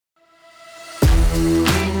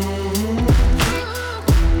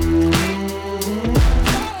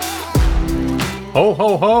Ho,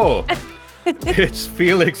 ho, ho! It's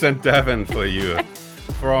Felix and Devin for you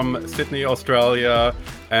from Sydney, Australia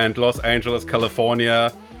and Los Angeles,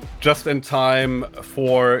 California. Just in time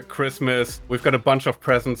for Christmas. We've got a bunch of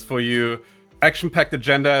presents for you. Action-packed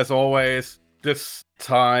agenda as always. This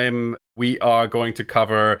time we are going to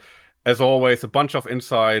cover, as always, a bunch of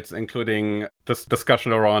insights, including this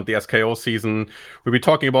discussion around the SKO season. We'll be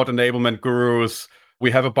talking about enablement gurus.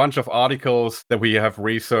 We have a bunch of articles that we have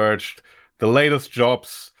researched, the latest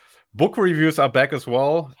jobs. Book reviews are back as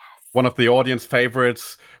well. Yes. One of the audience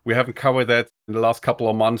favorites. We haven't covered that in the last couple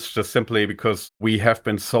of months, just simply because we have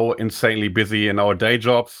been so insanely busy in our day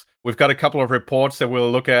jobs. We've got a couple of reports that we'll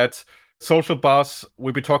look at. Social Buzz,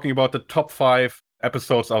 we'll be talking about the top 5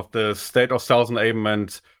 episodes of the State of Sales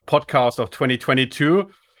Enablement podcast of 2022.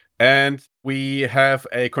 And we have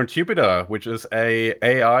a contributor, which is a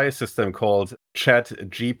AI system called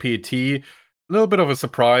ChatGPT. A little bit of a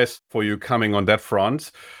surprise for you coming on that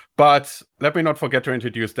front. But let me not forget to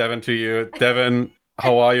introduce Devin to you. Devin,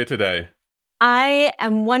 how are you today? I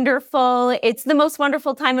am wonderful. It's the most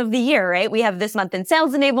wonderful time of the year, right? We have this month in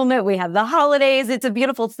sales enablement. We have the holidays. It's a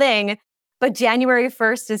beautiful thing. But January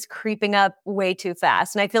 1st is creeping up way too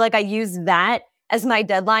fast. And I feel like I use that as my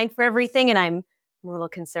deadline for everything. And I'm a little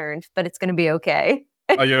concerned, but it's going to be okay.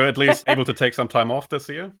 Are you at least able to take some time off this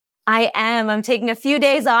year? I am. I'm taking a few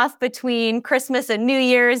days off between Christmas and New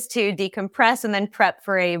Year's to decompress and then prep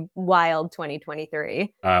for a wild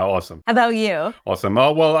 2023. Awesome. How about you? Awesome.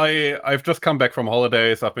 Well, I've just come back from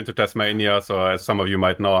holidays. I've been to Tasmania. So as some of you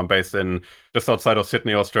might know, I'm based in just outside of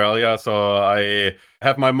Sydney, Australia. So I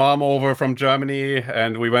have my mom over from Germany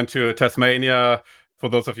and we went to Tasmania. For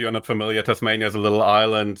those of you who are not familiar, Tasmania is a little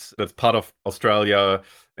island that's part of Australia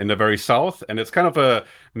in the very south. And it's kind of a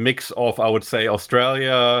mix of, I would say,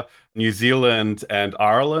 Australia, New Zealand, and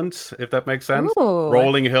Ireland, if that makes sense. Ooh.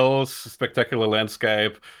 Rolling hills, spectacular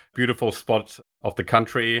landscape, beautiful spot of the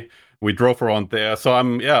country. We drove around there. So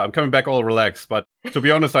I'm coming back all relaxed. But to be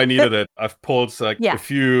honest, I needed it. I've pulled a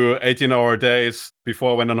few 18-hour days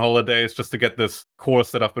before I went on holidays just to get this course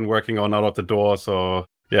that I've been working on out of the door. So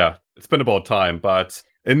yeah, it's been about time. But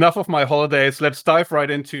enough of my holidays. Let's dive right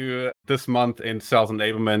into this month in sales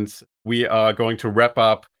enablement. We are going to wrap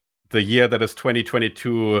up the year that is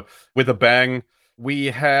 2022 with a bang. We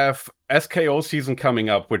have SKO season coming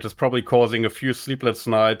up, which is probably causing a few sleepless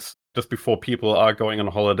nights just before people are going on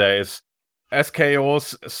holidays.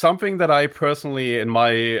 SKOs, something that I personally, in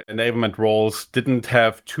my enablement roles, didn't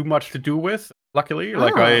have too much to do with. Luckily,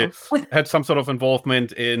 I had some sort of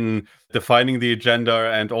involvement in defining the agenda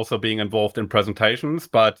and also being involved in presentations,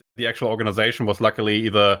 but the actual organization was luckily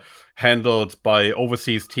either handled by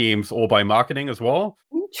overseas teams or by marketing as well.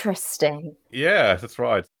 Interesting. Yeah, that's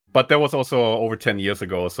right. But that was also over 10 years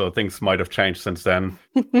ago, so things might have changed since then.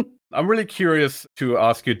 I'm really curious to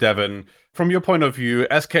ask you, Devin, from your point of view,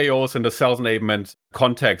 SKOs in the sales enablement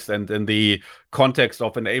context and in the context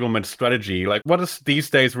of enablement strategy, what is these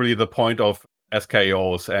days really the point of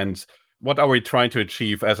SKOs and what are we trying to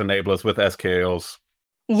achieve as enablers with SKOs?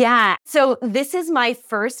 Yeah, so this is my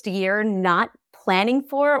first year not planning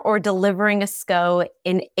for or delivering a SKO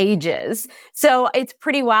in ages. So it's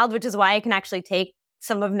pretty wild, which is why I can actually take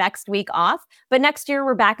some of next week off. But next year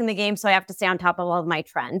we're back in the game, so I have to stay on top of all of my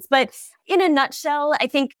trends. But in a nutshell, I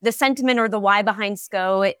think the sentiment or the why behind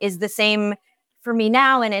SKO is the same for me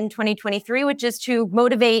now and in 2023, which is to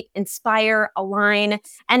motivate, inspire, align,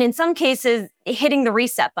 and in some cases, hitting the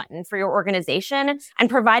reset button for your organization and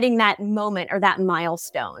providing that moment or that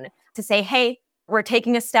milestone to say, hey, we're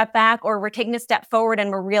taking a step back or we're taking a step forward and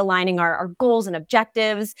we're realigning our goals and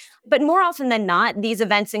objectives. But more often than not, these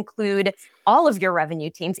events include all of your revenue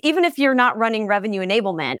teams. Even if you're not running revenue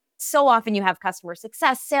enablement, so often you have customer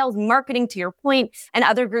success, sales, marketing, to your point, and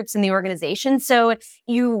other groups in the organization. So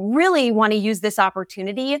you really want to use this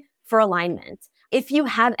opportunity for alignment. If you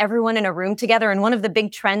have everyone in a room together, and one of the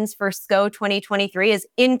big trends for SKO 2023 is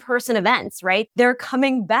in-person events, right? They're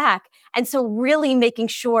coming back. And so really making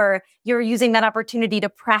sure you're using that opportunity to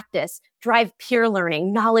practice, drive peer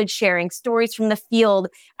learning, knowledge sharing, stories from the field,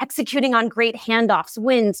 executing on great handoffs,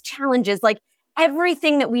 wins, challenges,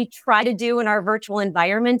 everything that we try to do in our virtual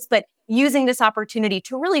environments, but using this opportunity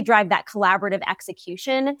to really drive that collaborative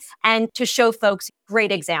execution and to show folks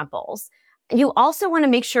great examples. You also want to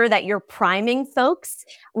make sure that you're priming folks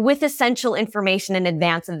with essential information in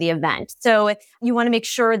advance of the event. So you want to make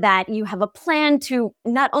sure that you have a plan to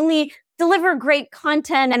not only deliver great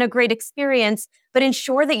content and a great experience, but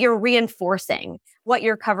ensure that you're reinforcing what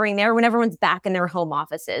you're covering there when everyone's back in their home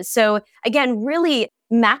offices. So again, really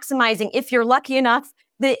maximizing, if you're lucky enough,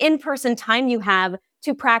 the in-person time you have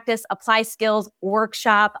to practice, apply skills,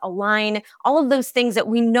 workshop, align, all of those things that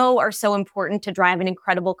we know are so important to drive an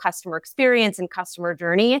incredible customer experience and customer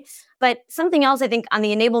journey. But something else I think on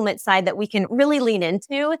the enablement side that we can really lean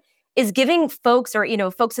into is giving folks or,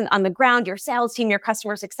 folks on the ground, your sales team, your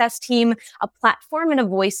customer success team, a platform and a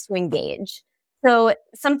voice to engage. So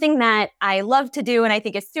something that I love to do and I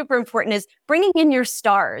think is super important is bringing in your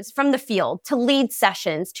stars from the field to lead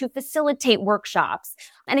sessions, to facilitate workshops.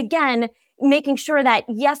 And again, making sure that,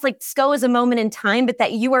 yes, like SKO is a moment in time, but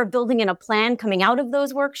that you are building in a plan coming out of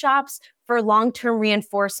those workshops for long-term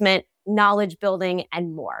reinforcement, knowledge building,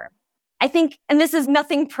 and more. I think, and this is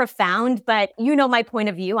nothing profound, but my point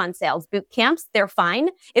of view on sales boot camps. They're fine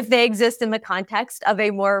if they exist in the context of a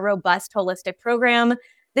more robust, holistic program.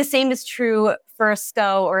 The same is true for a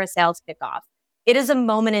SKO or a sales kickoff. It is a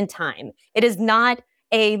moment in time. It is not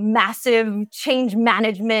a massive change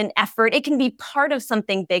management effort. It can be part of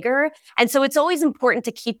something bigger. And so it's always important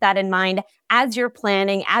to keep that in mind as you're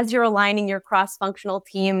planning, as you're aligning your cross-functional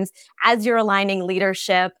teams, as you're aligning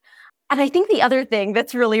leadership. And I think the other thing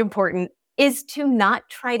that's really important is to not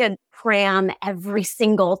try to cram every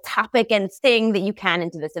single topic and thing that you can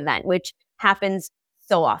into this event, which happens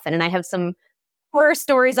so often. And I have some horror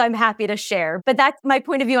stories I'm happy to share. But that's my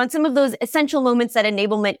point of view on some of those essential moments that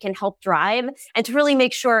enablement can help drive, and to really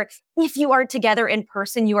make sure if you are together in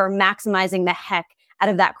person, you are maximizing the heck out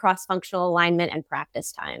of that cross-functional alignment and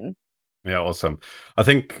practice time. Yeah, awesome. I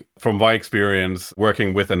think from my experience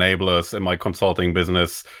working with enablers in my consulting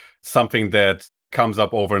business, something that comes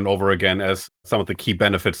up over and over again as some of the key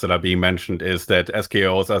benefits that are being mentioned is that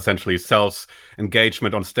SKOs are essentially sales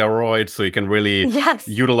engagement on steroids. So you can really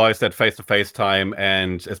utilize that face-to-face time.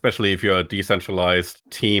 And especially if you're a decentralized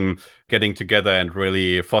team getting together and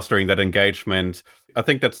really fostering that engagement, I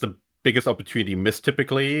think that's the biggest opportunity missed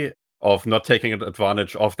typically, of not taking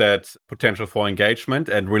advantage of that potential for engagement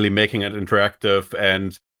and really making it interactive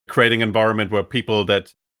and creating an environment where people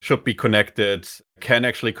that should be connected can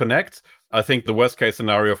actually connect. I think the worst case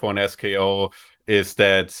scenario for an SKO is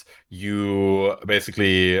that you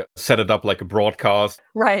basically set it up like a broadcast.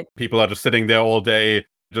 Right. People are just sitting there all day,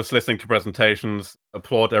 just listening to presentations,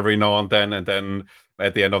 applaud every now and then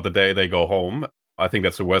at the end of the day, they go home. I think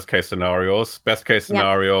that's the worst case scenarios. Best case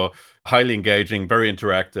scenario, highly engaging, very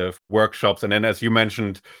interactive workshops. And then as you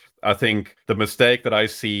mentioned, I think the mistake that I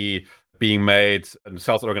see being made in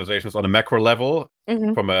sales organizations on a macro level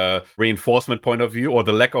from a reinforcement point of view, or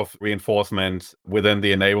the lack of reinforcement within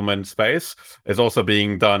the enablement space, is also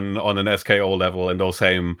being done on an SKO level in those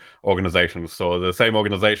same organizations. So the same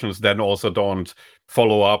organizations then also don't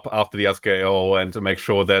follow up after the SKO and to make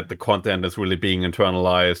sure that the content is really being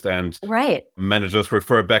internalized, and managers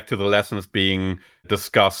refer back to the lessons being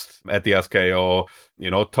discussed at the SKO,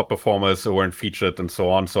 top performers who weren't featured and so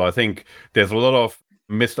on. So I think there's a lot of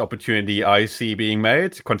missed opportunity I see being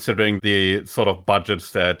made, considering the sort of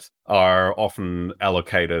budgets that are often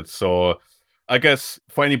allocated. So I guess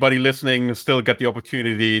for anybody listening, still get the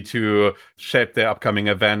opportunity to shape their upcoming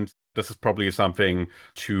event. This is probably something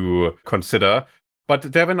to consider.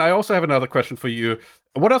 But Devin, I also have another question for you.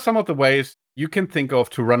 What are some of the ways you can think of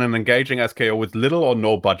to run an engaging SKO with little or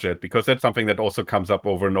no budget? Because that's something that also comes up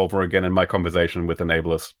over and over again in my conversation with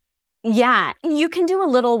enablers. Yeah, you can do a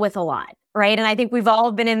little with a lot, right? And I think we've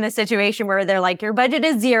all been in the situation where they're like, your budget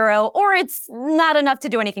is zero, or it's not enough to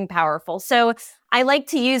do anything powerful. So I like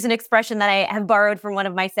to use an expression that I have borrowed from one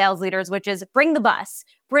of my sales leaders, which is bring the bus,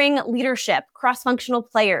 bring leadership, cross-functional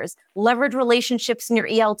players, leverage relationships in your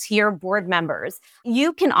ELT or board members.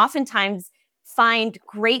 You can oftentimes find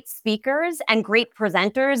great speakers and great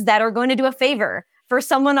presenters that are going to do a favor for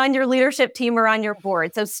someone on your leadership team or on your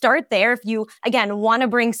board. So start there. If you, again, want to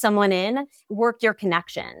bring someone in, work your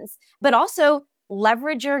connections, but also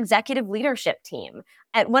leverage your executive leadership team.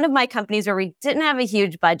 At one of my companies where we didn't have a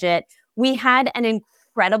huge budget, we had an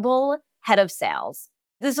incredible head of sales.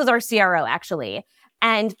 This was our CRO, actually.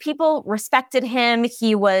 And people respected him.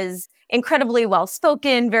 He was incredibly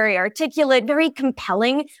well-spoken, very articulate, very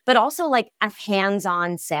compelling, but also like a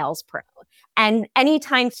hands-on sales pro. And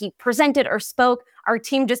anytime he presented or spoke, our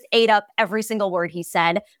team just ate up every single word he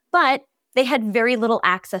said, but they had very little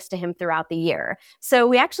access to him throughout the year. So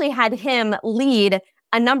we actually had him lead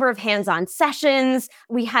a number of hands-on sessions.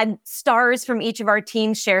 We had stars from each of our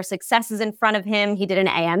teams share successes in front of him. He did an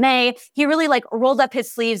AMA. He really rolled up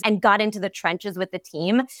his sleeves and got into the trenches with the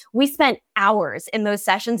team. We spent hours in those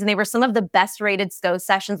sessions, and they were some of the best rated SKO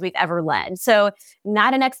sessions we've ever led. So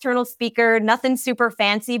not an external speaker, nothing super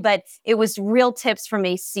fancy, but it was real tips from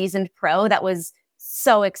a seasoned pro that was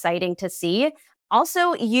so exciting to see.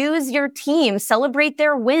 Also, use your team, celebrate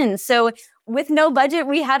their wins. So with no budget,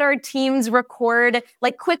 we had our teams record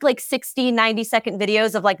like quick, like 60, 90-second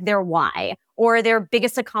videos of like their why or their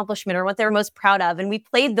biggest accomplishment or what they're most proud of. And we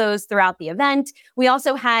played those throughout the event. We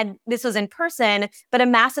also had, this was in person, but a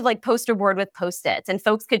massive like poster board with Post-its, and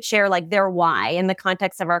folks could share like their why in the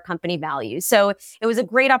context of our company values. So it was a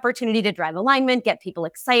great opportunity to drive alignment, get people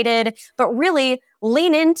excited, but really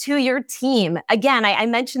lean into your team. Again, I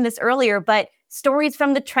mentioned this earlier, but stories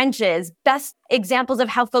from the trenches, best examples of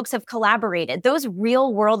how folks have collaborated. Those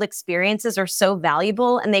real world experiences are so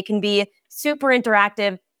valuable, and they can be super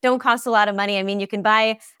interactive, don't cost a lot of money. I mean, you can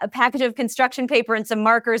buy a package of construction paper and some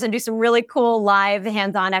markers and do some really cool live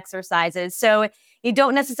hands-on exercises. So you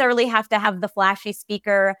don't necessarily have to have the flashy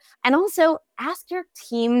speaker. And also ask your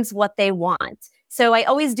teams what they want. So I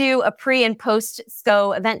always do a pre and post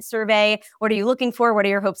SKO event survey. What are you looking for? What are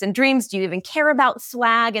your hopes and dreams? Do you even care about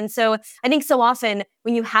swag? And so I think so often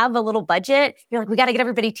when you have a little budget, you're like, we got to get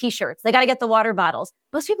everybody t-shirts. They got to get the water bottles.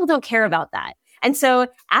 Most people don't care about that. And so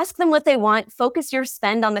ask them what they want, focus your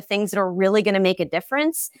spend on the things that are really going to make a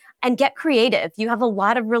difference, and get creative. You have a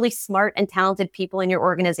lot of really smart and talented people in your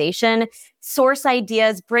organization. Source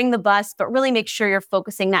ideas, bring the bus, but really make sure you're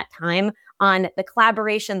focusing that time on the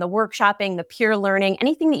collaboration, the workshopping, the peer learning,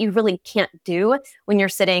 anything that you really can't do when you're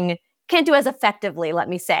can't do as effectively, let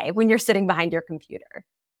me say, when you're sitting behind your computer.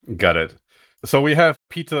 Got it. So we have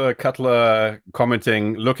Peter Cutler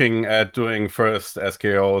commenting, looking at doing first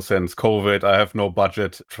SKO since COVID. I have no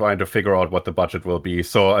budget, trying to figure out what the budget will be.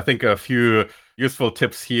 So I think a few useful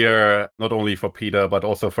tips here, not only for Peter, but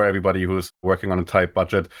also for everybody who's working on a tight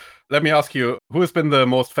budget. Let me ask you, who has been the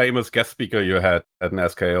most famous guest speaker you had at an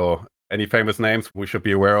SKO? Any famous names we should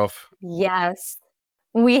be aware of? Yes.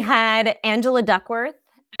 We had Angela Duckworth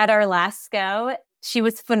at our last SKO. She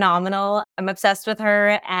was phenomenal. I'm obsessed with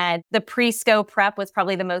her. And the pre-SKO prep was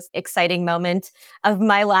probably the most exciting moment of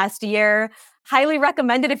my last year. Highly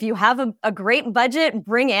recommended if you have a great budget,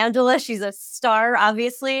 bring Angela. She's a star,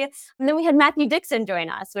 obviously. And then we had Matthew Dixon join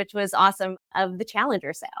us, which was awesome, of the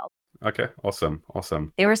Challenger sale. Okay, awesome.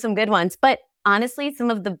 There were some good ones. But honestly,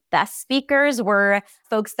 some of the best speakers were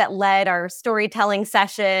folks that led our storytelling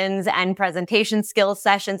sessions and presentation skills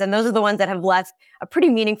sessions. And those are the ones that have left a pretty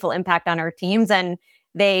meaningful impact on our teams. And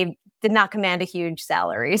they did not command a huge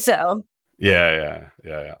salary. So Yeah.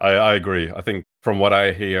 I agree. I think from what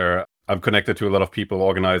I hear, I'm connected to a lot of people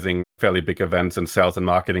organizing fairly big events in sales and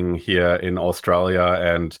marketing here in Australia.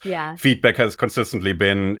 And feedback has consistently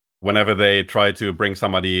been, whenever they try to bring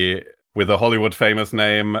somebody with a Hollywood famous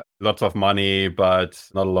name, lots of money, but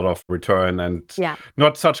not a lot of return, and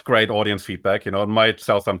not such great audience feedback. It might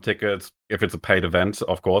sell some tickets if it's a paid event,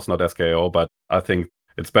 of course, not SKO, but I think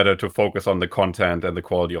it's better to focus on the content and the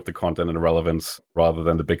quality of the content and the relevance rather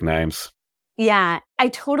than the big names. Yeah, I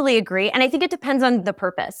totally agree. And I think it depends on the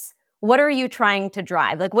purpose. What are you trying to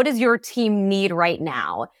drive? Like, what does your team need right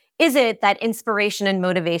now? Is it that inspiration and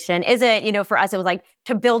motivation? Is it, for us, it was like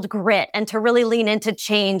to build grit and to really lean into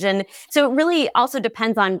change. And so it really also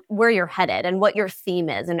depends on where you're headed and what your theme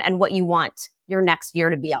is and what you want your next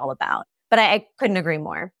year to be all about. But I couldn't agree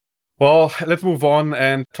more. Well, let's move on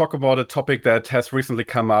and talk about a topic that has recently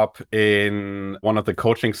come up in one of the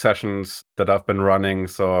coaching sessions that I've been running.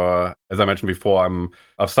 So as I mentioned before,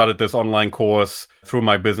 I've started this online course through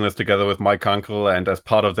my business together with Mike Kunkel. And as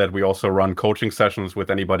part of that, we also run coaching sessions with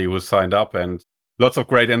anybody who's signed up, and lots of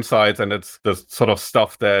great insights. And it's the sort of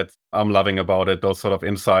stuff that I'm loving about it, those sort of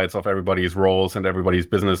insights of everybody's roles and everybody's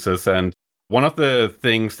businesses. And one of the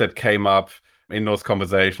things that came up in those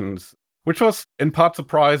conversations, which was in part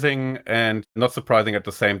surprising and not surprising at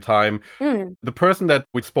the same time. The person that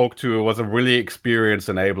we spoke to was a really experienced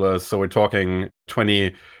enabler. So we're talking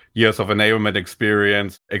 20 years of enablement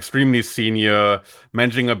experience, extremely senior,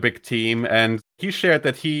 managing a big team. And he shared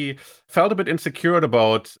that he felt a bit insecure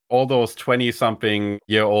about all those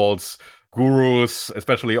 20-something-year-olds, gurus,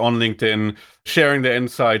 especially on LinkedIn, sharing their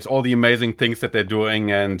insights, all the amazing things that they're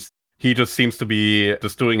doing. And he just seems to be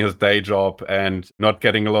just doing his day job and not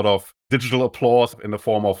getting a lot of digital applause in the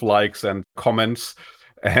form of likes and comments.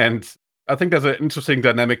 And I think there's an interesting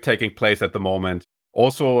dynamic taking place at the moment.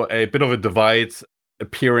 Also, a bit of a divide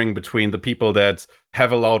appearing between the people that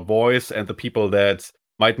have a loud voice and the people that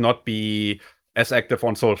might not be as active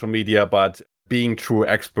on social media, but being true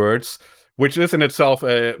experts, which is in itself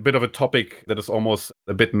a bit of a topic that is almost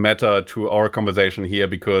a bit meta to our conversation here,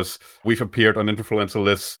 because we've appeared on influencer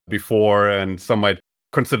lists before, and some might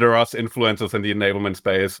consider us influencers in the enablement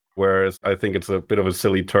space, whereas I think it's a bit of a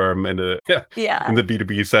silly term in the in the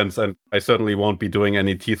B2B sense. And I certainly won't be doing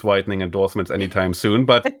any teeth whitening endorsements anytime soon.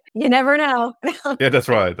 But you never know. Yeah, that's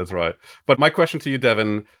right. That's right. But my question to you,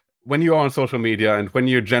 Devin, when you are on social media and when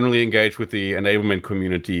you're generally engaged with the enablement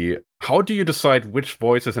community, how do you decide which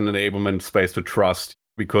voices in enablement space to trust?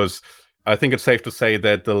 Because I think it's safe to say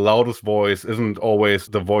that the loudest voice isn't always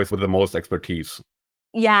the voice with the most expertise.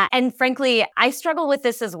 Yeah. And frankly, I struggle with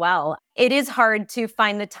this as well. It is hard to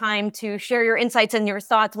find the time to share your insights and your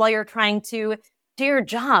thoughts while you're trying to do your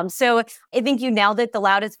job. So I think you nailed it. The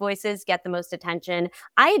loudest voices get the most attention.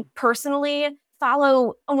 I personally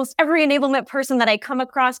follow almost every enablement person that I come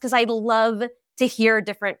across because I love to hear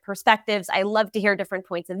different perspectives. I love to hear different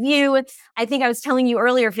points of view. I think I was telling you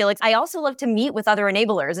earlier, Felix, I also love to meet with other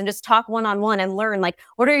enablers and just talk one-on-one and learn, like,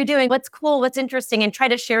 what are you doing? What's cool? What's interesting? And try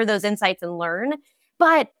to share those insights and learn.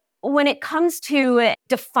 But when it comes to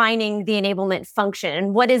defining the enablement function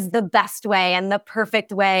and what is the best way and the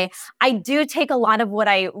perfect way, I do take a lot of what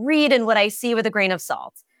I read and what I see with a grain of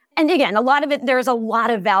salt. And again, a lot of it, there's a lot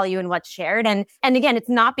of value in what's shared. And again, it's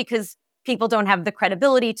not because people don't have the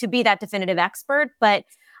credibility to be that definitive expert, but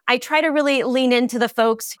I try to really lean into the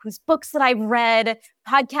folks whose books that I've read,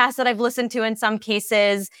 podcasts that I've listened to in some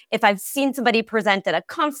cases, if I've seen somebody present at a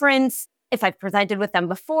conference, if I've presented with them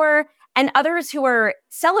before, and others who are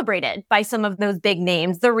celebrated by some of those big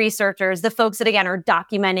names, the researchers, the folks that, again, are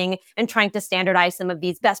documenting and trying to standardize some of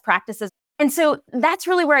these best practices. And so that's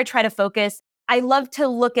really where I try to focus. I love to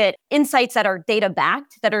look at insights that are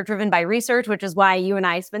data-backed, that are driven by research, which is why you and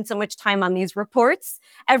I spend so much time on these reports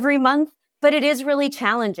every month. But it is really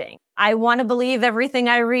challenging. I want to believe everything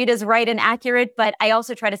I read is right and accurate, but I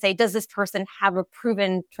also try to say, does this person have a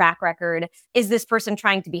proven track record? Is this person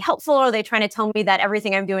trying to be helpful? Or are they trying to tell me that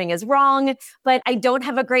everything I'm doing is wrong? But I don't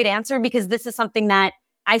have a great answer because this is something that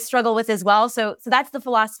I struggle with as well. So that's the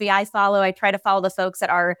philosophy I follow. I try to follow the folks that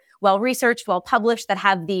are well-researched, well-published, that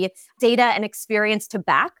have the data and experience to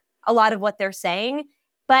back a lot of what they're saying.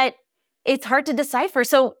 But it's hard to decipher.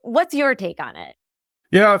 So what's your take on it?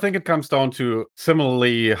 Yeah, I think it comes down to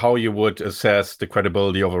similarly how you would assess the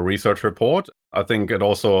credibility of a research report. I think it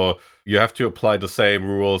also, you have to apply the same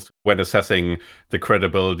rules when assessing the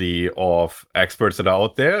credibility of experts that are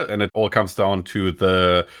out there. And it all comes down to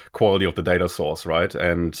the quality of the data source, right?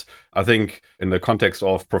 And I think in the context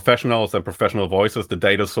of professionals and professional voices, the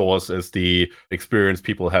data source is the experience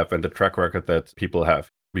people have and the track record that people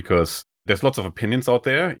have. Because there's lots of opinions out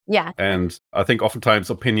there. Yeah. And I think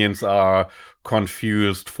oftentimes opinions are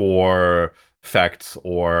confused for facts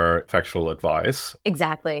or factual advice.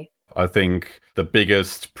 Exactly. I think the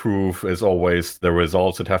biggest proof is always the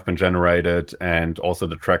results that have been generated and also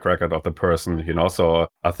the track record of the person, you know. So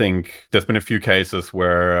I think there's been a few cases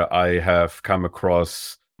where I have come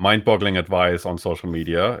across mind-boggling advice on social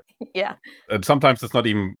media. Yeah. And sometimes it's not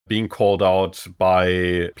even being called out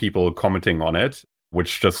by people commenting on it,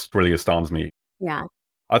 which just really astounds me. Yeah.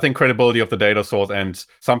 I think credibility of the data source and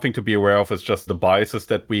something to be aware of is just the biases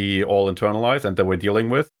that we all internalize and that we're dealing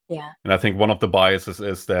with. Yeah. And I think one of the biases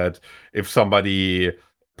is that if somebody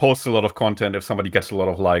posts a lot of content, if somebody gets a lot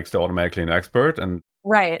of likes, they're automatically an expert. And,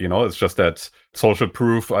 right. You know, it's just that social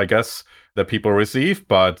proof, I guess, that people receive.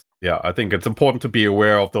 But yeah, I think it's important to be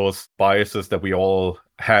aware of those biases that we all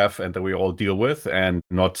have and that we all deal with and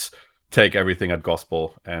not take everything at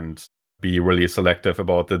gospel and be really selective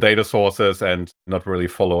about the data sources and not really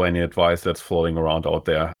follow any advice that's floating around out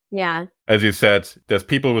there. Yeah. As you said, there's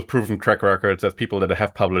people with proven track records, there's people that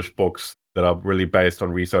have published books that are really based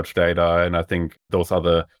on research data. And I think those are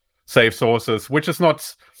the safe sources, which is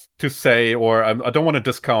not to say, or I don't want to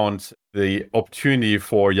discount the opportunity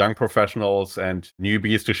for young professionals and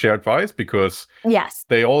newbies to share advice because yes,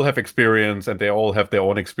 they all have experience and they all have their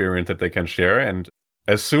own experience that they can share. And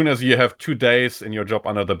as soon as you have 2 days in your job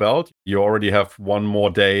under the belt, you already have one more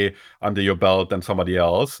day under your belt than somebody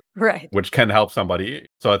else, right? Which can help somebody.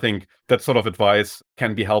 So I think that sort of advice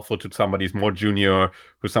can be helpful to somebody who's more junior,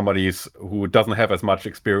 who doesn't have as much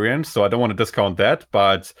experience. So I don't want to discount that,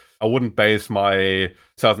 but I wouldn't base my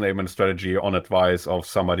sales enablement strategy on advice of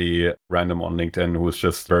somebody random on LinkedIn who's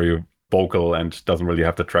just very vocal and doesn't really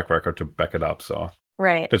have the track record to back it up. So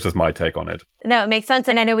right. This is my take on it. No, it makes sense.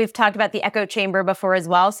 And I know we've talked about the echo chamber before as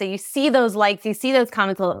well. So you see those likes, you see those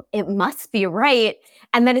comments, well, it must be right.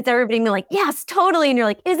 And then it's everybody being like, yes, totally. And you're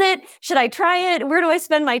like, is it? Should I try it? Where do I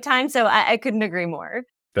spend my time? So I couldn't agree more.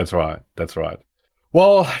 That's right. That's right.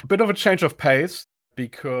 Well, a bit of a change of pace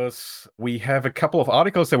because we have a couple of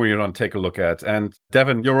articles that we're going to take a look at. And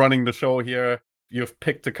Devin, you're running the show here. You've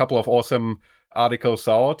picked a couple of awesome articles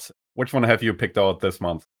out. Which one have you picked out this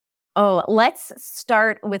month? Oh, let's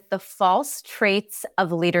start with the false traits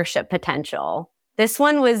of leadership potential. This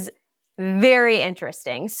one was very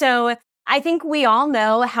interesting. So I think we all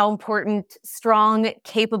know how important strong,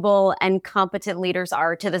 capable, and competent leaders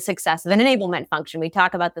are to the success of an enablement function. We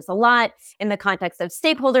talk about this a lot in the context of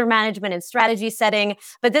stakeholder management and strategy setting.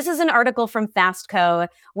 But this is an article from SKO,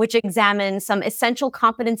 which examines some essential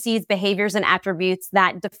competencies, behaviors, and attributes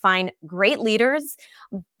that define great leaders.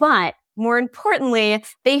 But more importantly,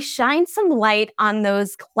 they shine some light on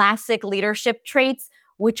those classic leadership traits,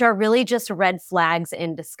 which are really just red flags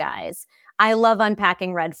in disguise. I love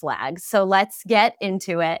unpacking red flags, so let's get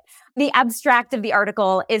into it. The abstract of the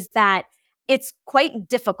article is that it's quite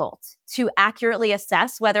difficult to accurately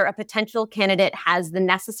assess whether a potential candidate has the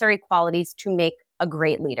necessary qualities to make a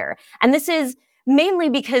great leader. And this is mainly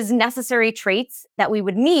because necessary traits that we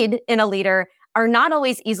would need in a leader are not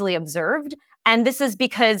always easily observed. And this is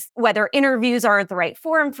because whether interviews aren't the right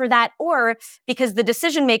forum for that, or because the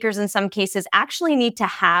decision makers in some cases actually need to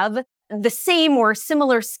have the same or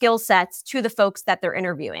similar skill sets to the folks that they're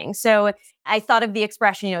interviewing. So I thought of the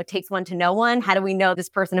expression, it takes one to know one. How do we know this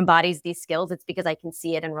person embodies these skills? It's because I can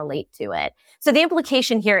see it and relate to it. So the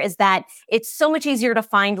implication here is that it's so much easier to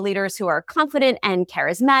find leaders who are confident and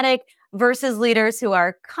charismatic versus leaders who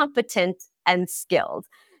are competent and skilled.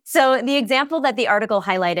 So the example that the article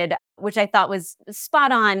highlighted, which I thought was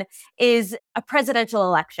spot on, is a presidential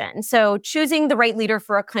election. So choosing the right leader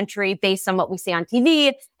for a country based on what we see on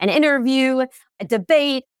TV, an interview, a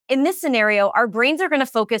debate. In this scenario, our brains are going to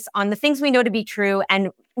focus on the things we know to be true and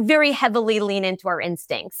very heavily lean into our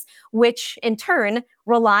instincts, which in turn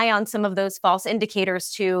rely on some of those false indicators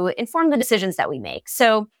to inform the decisions that we make.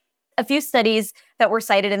 So a few studies that were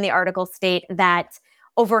cited in the article state that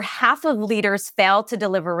over half of leaders fail to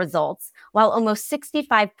deliver results, while almost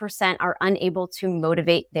 65% are unable to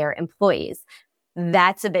motivate their employees.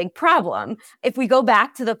 That's a big problem. If we go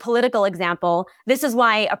back to the political example, this is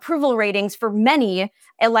why approval ratings for many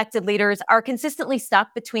elected leaders are consistently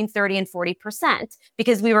stuck between 30 and 40%,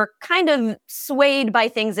 because we were kind of swayed by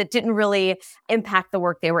things that didn't really impact the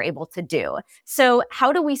work they were able to do. So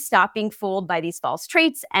how do we stop being fooled by these false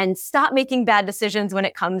traits and stop making bad decisions when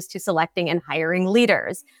it comes to selecting and hiring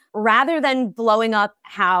leaders? Rather than blowing up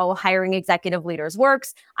how hiring executive leaders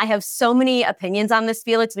works, I have so many opinions on this,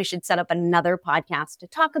 Felix. We should set up another podcast to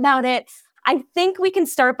talk about it. I think we can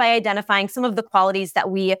start by identifying some of the qualities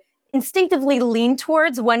that we instinctively lean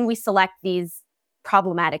towards when we select these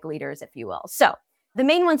problematic leaders, if you will. So the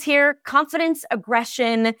main ones here: confidence,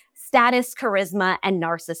 aggression, status, charisma, and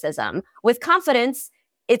narcissism. With confidence,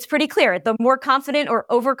 it's pretty clear. The more confident or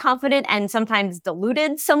overconfident and sometimes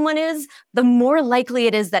deluded someone is, the more likely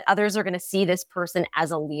it is that others are going to see this person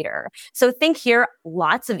as a leader. So think here,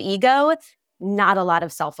 lots of ego, not a lot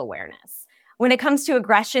of self-awareness. When it comes to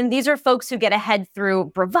aggression, these are folks who get ahead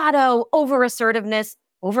through bravado, over-assertiveness,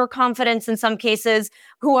 overconfidence in some cases,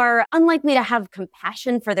 who are unlikely to have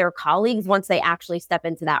compassion for their colleagues once they actually step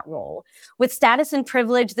into that role. With status and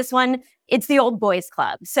privilege, this one, it's the old boys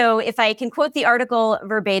club. So if I can quote the article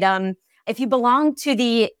verbatim, if you belong to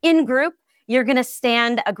the in-group, you're going to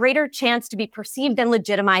stand a greater chance to be perceived and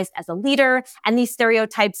legitimized as a leader. And these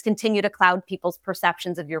stereotypes continue to cloud people's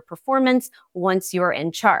perceptions of your performance once you're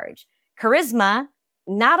in charge. Charisma,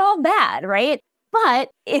 not all bad, right? But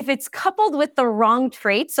if it's coupled with the wrong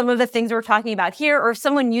traits, some of the things we're talking about here, or if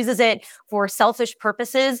someone uses it for selfish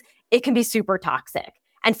purposes, it can be super toxic.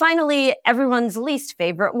 And finally, everyone's least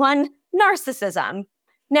favorite one, narcissism.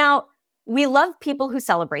 Now, we love people who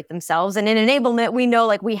celebrate themselves. And in enablement, we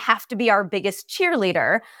know we have to be our biggest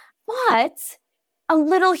cheerleader. But a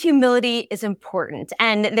little humility is important.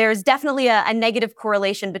 And there's definitely a negative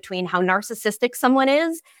correlation between how narcissistic someone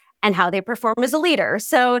is and how they perform as a leader.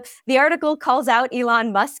 So the article calls out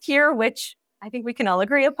Elon Musk here, which I think we can all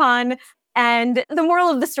agree upon. And the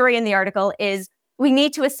moral of the story in the article is we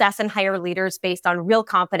need to assess and hire leaders based on real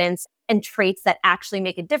competence and traits that actually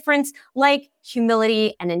make a difference, like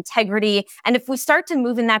humility and integrity. And if we start to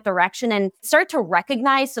move in that direction and start to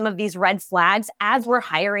recognize some of these red flags as we're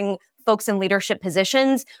hiring folks in leadership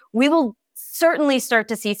positions, we will certainly start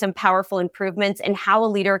to see some powerful improvements in how a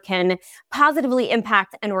leader can positively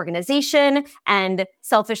impact an organization and,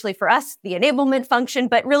 selfishly for us, the enablement function,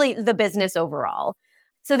 but really the business overall.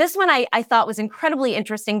 So this one I thought was incredibly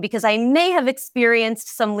interesting because I may have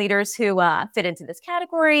experienced some leaders who fit into this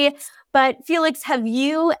category. But Felix, have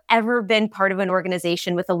you ever been part of an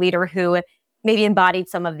organization with a leader who maybe embodied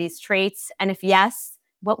some of these traits? And if yes,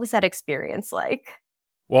 what was that experience like?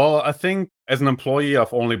 Well, I think as an employee,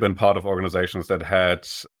 I've only been part of organizations that had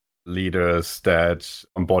leaders that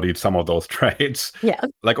embodied some of those traits. Yeah.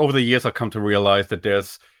 Over the years, I've come to realize that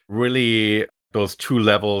there's really those two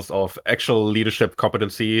levels of actual leadership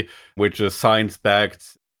competency, which is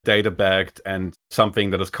science-backed, data-backed, and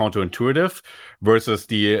something that is counterintuitive, versus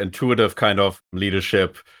the intuitive kind of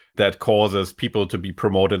leadership that causes people to be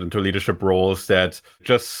promoted into leadership roles that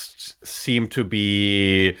just seem to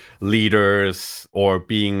be leaders or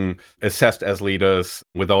being assessed as leaders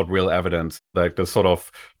without real evidence, like the sort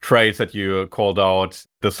of traits that you called out,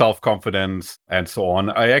 the self-confidence and so on.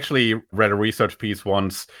 I actually read a research piece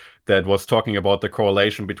once that was talking about the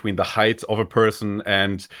correlation between the height of a person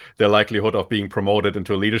and their likelihood of being promoted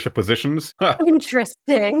into leadership positions.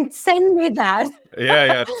 Interesting. Send me that.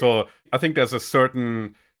 Yeah. So I think there's a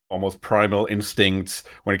certain almost primal instinct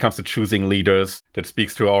when it comes to choosing leaders that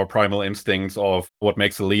speaks to our primal instincts of what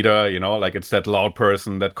makes a leader, like it's that loud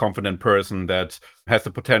person, that confident person that has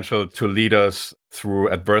the potential to lead us through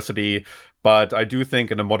adversity. But I do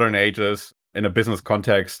think in the modern ages, in a business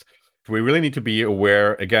context, we really need to be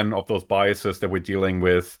aware, again, of those biases that we're dealing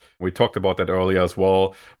with. We talked about that earlier as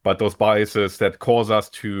well, but those biases that cause us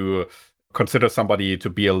to consider somebody to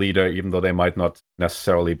be a leader, even though they might not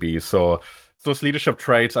necessarily be. So those leadership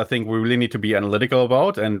traits, I think we really need to be analytical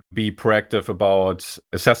about and be proactive about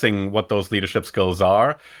assessing what those leadership skills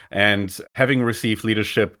are. And having received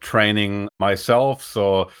leadership training myself,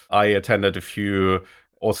 so I attended a few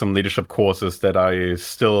awesome leadership courses that I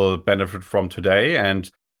still benefit from today. And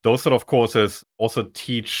those sort of courses also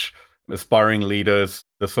teach aspiring leaders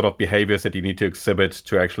the sort of behaviors that you need to exhibit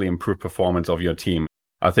to actually improve performance of your team.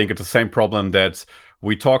 I think it's the same problem that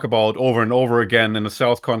we talk about over and over again in the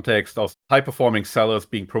sales context of high-performing sellers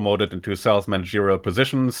being promoted into sales managerial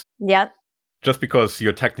positions. Yep. Just because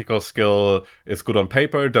your technical skill is good on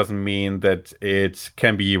paper doesn't mean that it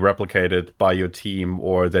can be replicated by your team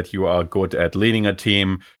or that you are good at leading a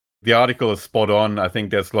team. The article is spot on. I think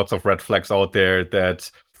there's lots of red flags out there that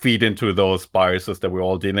feed into those biases that we're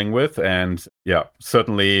all dealing with. And yeah,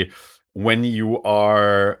 certainly when you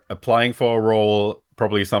are applying for a role,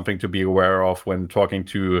 probably something to be aware of when talking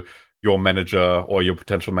to your manager or your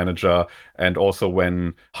potential manager, and also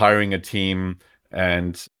when hiring a team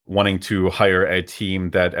and wanting to hire a team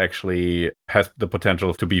that actually has the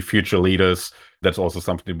potential to be future leaders. That's also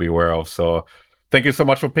something to be aware of. So thank you so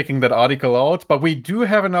much for picking that article out. But we do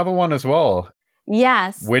have another one as well.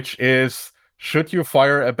 Yes. Which is, should you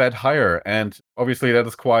fire a bad hire? And obviously that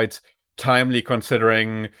is quite timely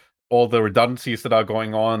considering all the redundancies that are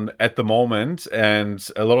going on at the moment. And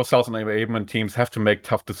a lot of sales enablement teams have to make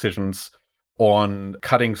tough decisions on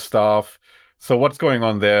cutting staff. So what's going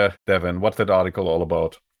on there, Devin? What's that article all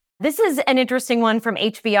about? This is an interesting one from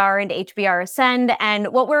HBR and HBR Ascend,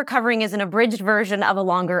 and what we're covering is an abridged version of a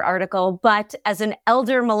longer article, but as an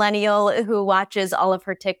elder millennial who watches all of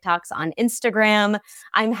her TikToks on Instagram,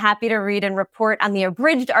 I'm happy to read and report on the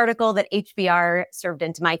abridged article that HBR served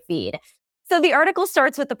into my feed. So the article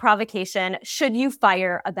starts with the provocation, should you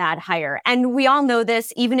fire a bad hire? And we all know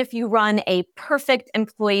this, even if you run a perfect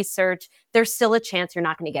employee search, there's still a chance you're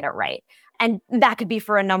not going to get it right. And that could be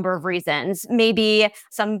for a number of reasons. Maybe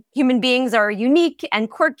some human beings are unique and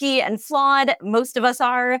quirky and flawed. Most of us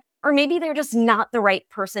are. Or maybe they're just not the right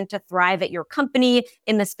person to thrive at your company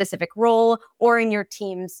in the specific role or in your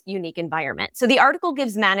team's unique environment. So the article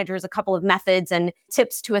gives managers a couple of methods and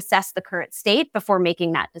tips to assess the current state before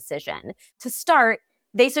making that decision. To start,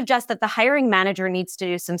 they suggest that the hiring manager needs to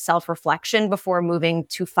do some self-reflection before moving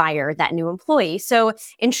to fire that new employee. So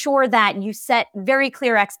ensure that you set very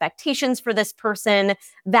clear expectations for this person,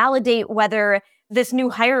 validate whether this new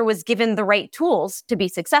hire was given the right tools to be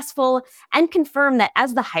successful, and confirm that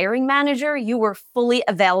as the hiring manager, you were fully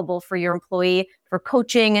available for your employee for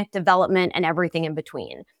coaching, development, and everything in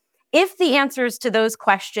between. If the answers to those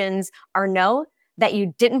questions are no, that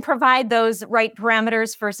you didn't provide those right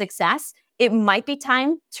parameters for success, it might be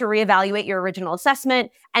time to reevaluate your original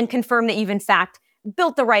assessment and confirm that you've in fact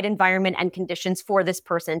built the right environment and conditions for this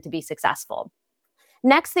person to be successful.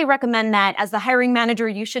 Next, they recommend that as the hiring manager,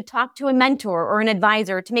 you should talk to a mentor or an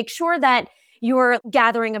advisor to make sure that you're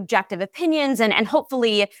gathering objective opinions and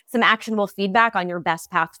hopefully some actionable feedback on your best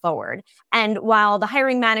path forward. And while the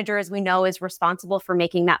hiring manager, as we know, is responsible for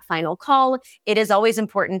making that final call, it is always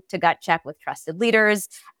important to gut check with trusted leaders.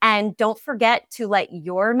 And don't forget to let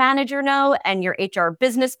your manager know and your HR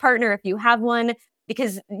business partner, if you have one,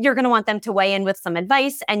 because you're going to want them to weigh in with some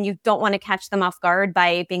advice, and you don't want to catch them off guard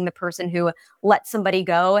by being the person who lets somebody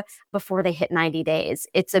go before they hit 90 days.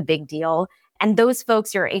 It's a big deal. And those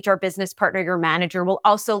folks, your HR business partner, your manager, will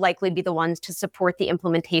also likely be the ones to support the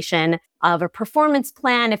implementation of a performance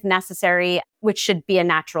plan if necessary, which should be a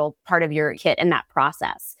natural part of your kit in that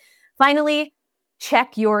process. Finally,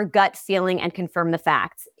 check your gut feeling and confirm the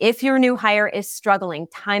facts. If your new hire is struggling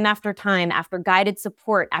time after guided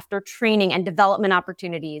support, after training and development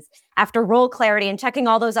opportunities, after role clarity and checking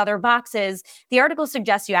all those other boxes, the article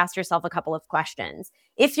suggests you ask yourself a couple of questions.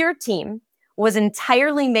 If your team was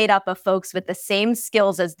entirely made up of folks with the same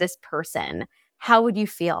skills as this person, how would you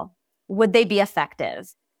feel? Would they be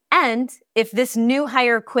effective? And if this new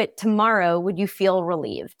hire quit tomorrow, would you feel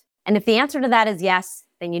relieved? And if the answer to that is yes,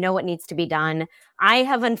 then you know what needs to be done. I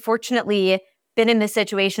have unfortunately been in this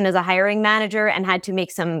situation as a hiring manager and had to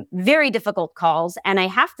make some very difficult calls. And I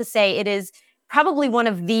have to say, it is probably one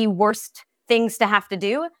of the worst things to have to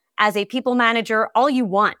do. As a people manager, all you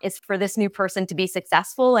want is for this new person to be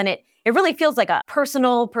successful. And it really feels like a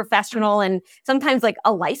personal, professional, and sometimes like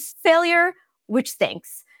a life failure, which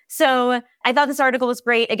stinks. So I thought this article was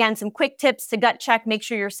great. Again, some quick tips to gut check, make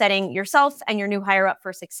sure you're setting yourself and your new hire up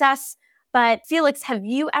for success. But Felix, have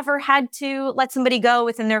you ever had to let somebody go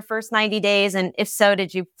within their first 90 days? And if so,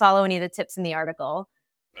 did you follow any of the tips in the article?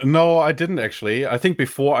 No, I didn't actually. I think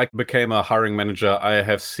before I became a hiring manager, I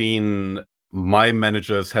have seen my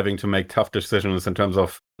managers having to make tough decisions in terms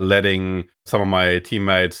of letting some of my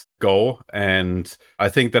teammates go. And I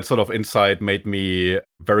think that sort of insight made me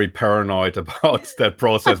very paranoid about that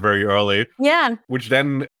process very early. Yeah. Which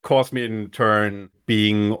then caused me in turn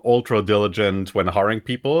being ultra diligent when hiring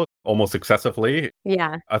people, almost excessively.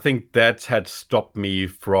 Yeah. I think that had stopped me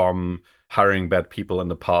from hiring bad people in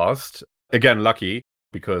the past. Again, lucky,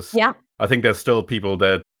 because I think there's still people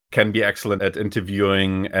that can be excellent at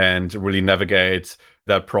interviewing and really navigate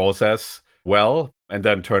that process well and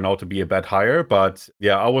then turn out to be a bad hire. But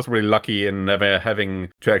yeah, I was really lucky in never having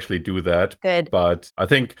to actually do that. Good. But I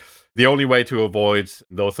think the only way to avoid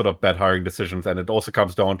those sort of bad hiring decisions, and it also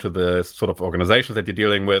comes down to the sort of organizations that you're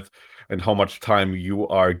dealing with and how much time you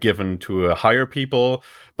are given to hire people.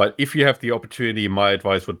 But if you have the opportunity, my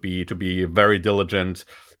advice would be to be very diligent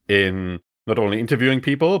in not only interviewing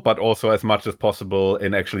people, but also as much as possible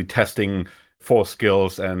in actually testing for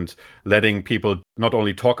skills and letting people not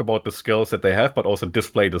only talk about the skills that they have, but also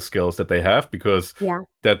display the skills that they have, because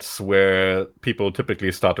that's where people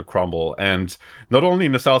typically start to crumble. And not only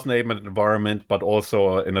in the sales enablement environment, but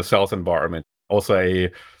also in a sales environment. Also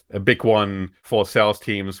a big one for sales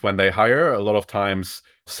teams when they hire. A lot of times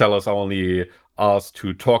sellers are only asked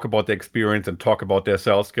to talk about their experience and talk about their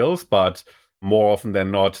sales skills, but more often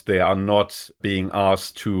than not, they are not being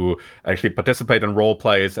asked to actually participate in role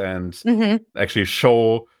plays and actually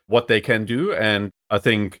show what they can do. And I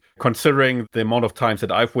think considering the amount of times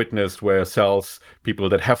that I've witnessed where sales people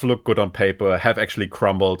that have looked good on paper have actually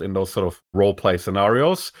crumbled in those sort of role play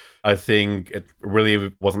scenarios, I think it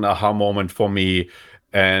really was an aha moment for me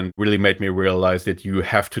and really made me realize that you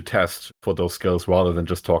have to test for those skills rather than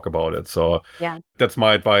just talk about it. So that's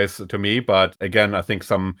my advice to me. But again, I think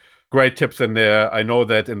some great tips in there. I know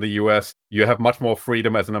that in the US, you have much more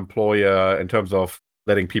freedom as an employer in terms of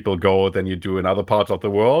letting people go than you do in other parts of the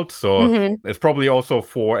world. So it's probably also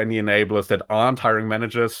for any enablers that aren't hiring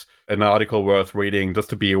managers, an article worth reading just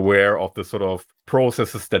to be aware of the sort of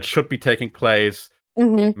processes that should be taking place,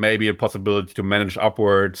 maybe a possibility to manage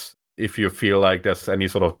upwards if you feel like there's any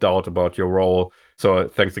sort of doubt about your role. So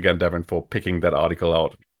thanks again, Devin, for picking that article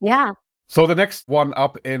out. Yeah. So the next one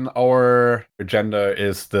up in our agenda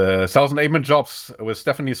is the Sales Enablement Jobs with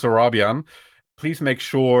Stephanie Sorabian. Please make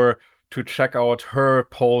sure to check out her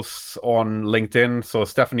posts on LinkedIn. So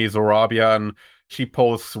Stephanie Sorabian, she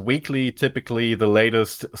posts weekly, typically the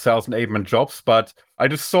latest Sales Enablement jobs. But I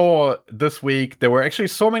just saw this week, there were actually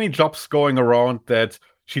so many jobs going around that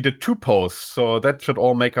she did 2 posts. So that should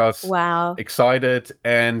all make us excited.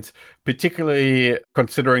 And particularly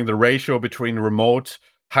considering the ratio between remote,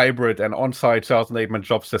 hybrid and on-site sales enablement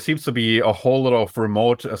jobs, there seems to be a whole lot of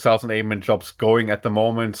remote sales enablement jobs going at the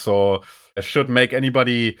moment. So it should make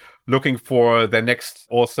anybody looking for their next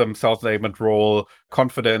awesome sales enablement role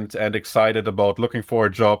confident and excited about looking for a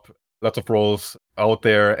job. Lots of roles out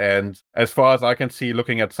there. And as far as I can see,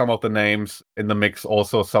 looking at some of the names in the mix,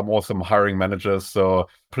 also some awesome hiring managers. So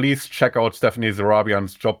please check out Stephanie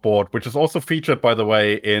Zarabian's job board, which is also featured, by the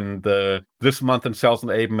way, in the This Month in Sales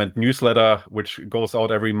Enablement newsletter, which goes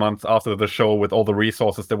out every month after the show with all the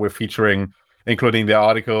resources that we're featuring, including the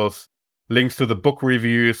articles, links to the book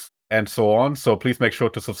reviews, and so on. So please make sure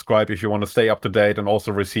to subscribe if you want to stay up to date and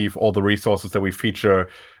also receive all the resources that we feature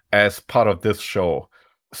as part of this show.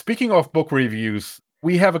 Speaking of book reviews,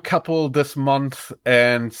 we have a couple this month,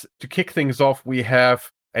 and to kick things off, we have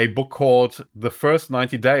a book called The First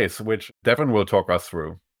 90 Days, which Devin will talk us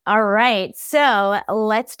through. All right, so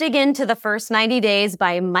let's dig into The First 90 Days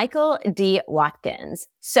by Michael D. Watkins.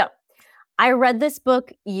 So I read this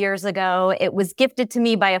book years ago. It was gifted to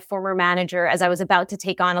me by a former manager as I was about to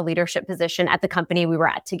take on a leadership position at the company we were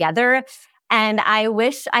at together. And I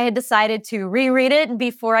wish I had decided to reread it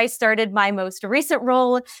before I started my most recent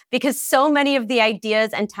role, because so many of the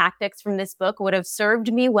ideas and tactics from this book would have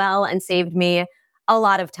served me well and saved me a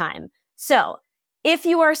lot of time. So if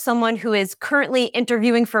you are someone who is currently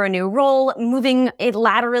interviewing for a new role, moving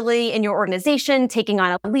laterally in your organization, taking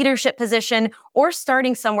on a leadership position, or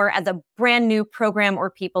starting somewhere as a brand new program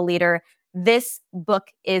or people leader, this book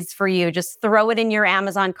is for you. Just throw it in your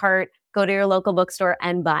Amazon cart, go to your local bookstore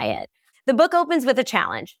and buy it. The book opens with a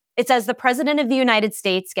challenge. It says the President of the United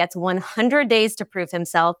States gets 100 days to prove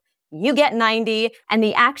himself. You get 90, and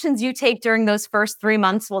the actions you take during those first 3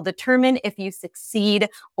 months will determine if you succeed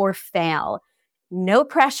or fail. No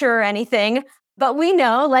pressure or anything, but we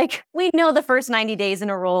know the first 90 days in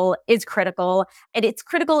a role is critical, and it's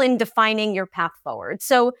critical in defining your path forward.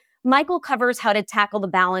 So Michael covers how to tackle the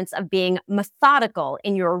balance of being methodical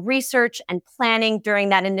in your research and planning during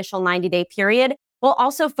that initial 90-day period, while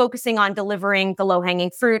also focusing on delivering the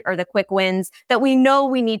low-hanging fruit or the quick wins that we know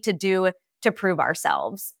we need to do to prove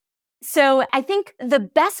ourselves. So I think the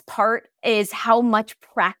best part is how much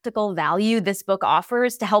practical value this book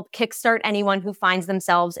offers to help kickstart anyone who finds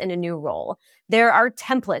themselves in a new role. There are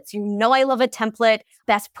templates. You know I love a template,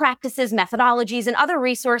 best practices, methodologies, and other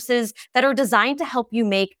resources that are designed to help you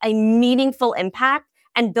make a meaningful impact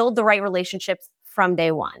and build the right relationships from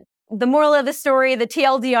day one. The moral of the story, the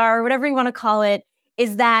TLDR, whatever you want to call it,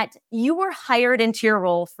 is that you were hired into your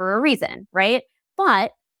role for a reason, right?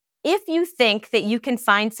 But if you think that you can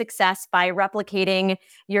find success by replicating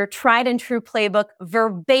your tried and true playbook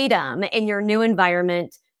verbatim in your new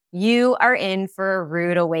environment, you are in for a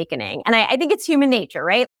rude awakening. And I think it's human nature,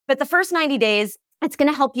 right? But the first 90 days, it's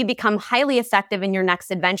going to help you become highly effective in your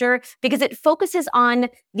next adventure because it focuses on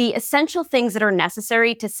the essential things that are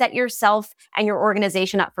necessary to set yourself and your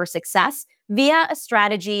organization up for success via a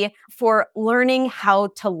strategy for learning how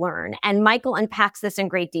to learn. And Michael unpacks this in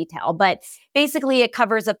great detail, but basically it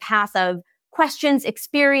covers a path of questions,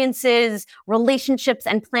 experiences, relationships,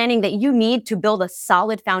 and planning that you need to build a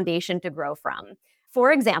solid foundation to grow from.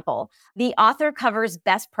 For example, the author covers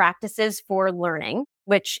best practices for learning,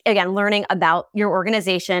 which again, learning about your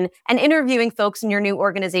organization and interviewing folks in your new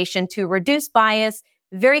organization to reduce bias,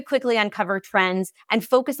 very quickly uncover trends, and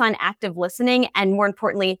focus on active listening and, more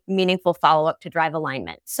importantly, meaningful follow-up to drive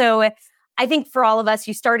alignment. So I think for all of us,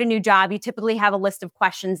 you start a new job, you typically have a list of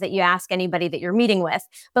questions that you ask anybody that you're meeting with.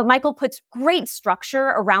 But Michael puts great structure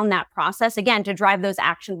around that process, again, to drive those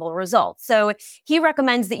actionable results. So he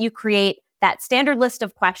recommends that you create that standard list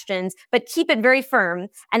of questions, but keep it very firm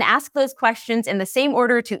and ask those questions in the same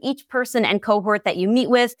order to each person and cohort that you meet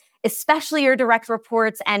with, especially your direct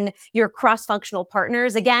reports and your cross-functional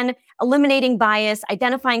partners. Again, eliminating bias,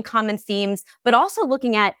 identifying common themes, but also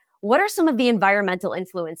looking at what are some of the environmental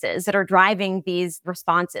influences that are driving these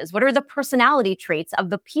responses? What are the personality traits of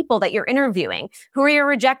the people that you're interviewing? Who are your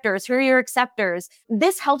rejectors? Who are your acceptors?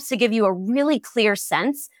 This helps to give you a really clear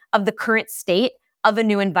sense of the current state of a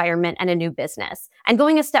new environment and a new business. And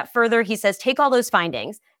going a step further, he says, take all those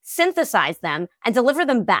findings, synthesize them, and deliver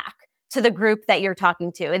them back to the group that you're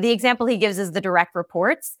talking to. And the example he gives is the direct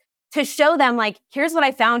reports to show them here's what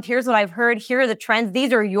I found, here's what I've heard, here are the trends,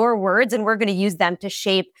 these are your words, and we're going to use them to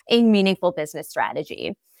shape a meaningful business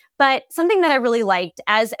strategy. But something that I really liked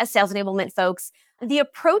as sales enablement folks, the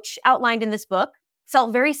approach outlined in this book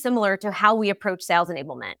felt very similar to how we approach sales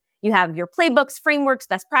enablement. You have your playbooks, frameworks,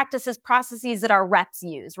 best practices, processes that our reps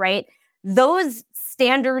use, right? Those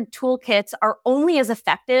standard toolkits are only as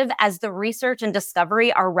effective as the research and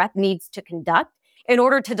discovery our rep needs to conduct in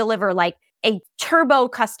order to deliver a turbo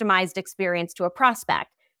customized experience to a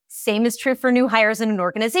prospect. Same is true for new hires in an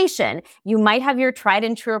organization. You might have your tried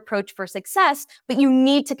and true approach for success, but you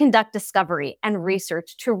need to conduct discovery and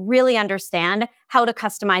research to really understand how to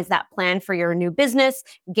customize that plan for your new business,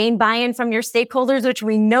 gain buy-in from your stakeholders, which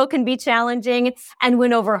we know can be challenging, and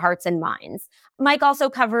win over hearts and minds. Mike also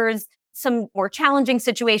covers some more challenging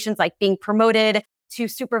situations like being promoted to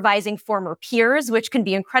supervising former peers, which can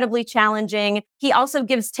be incredibly challenging. He also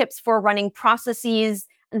gives tips for running processes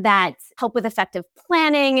that help with effective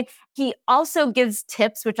planning. He also gives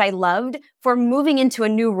tips, which I loved, for moving into a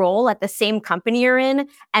new role at the same company you're in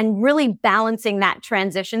and really balancing that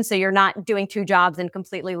transition so you're not doing two jobs and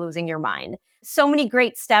completely losing your mind. So many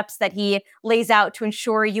great steps that he lays out to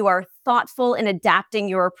ensure you are thoughtful in adapting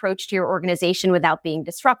your approach to your organization without being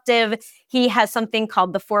disruptive. He has something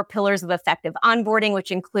called the 4 pillars of effective onboarding,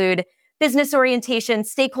 which include business orientation,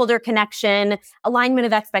 stakeholder connection, alignment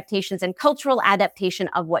of expectations, and cultural adaptation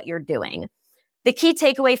of what you're doing. The key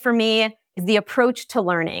takeaway for me is the approach to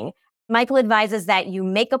learning. Michael advises that you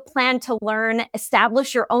make a plan to learn,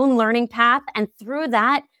 establish your own learning path, and through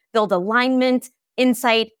that, build alignment,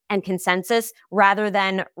 insight, and consensus rather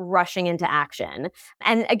than rushing into action.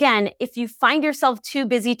 And again, if you find yourself too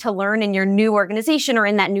busy to learn in your new organization or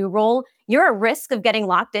in that new role, you're at risk of getting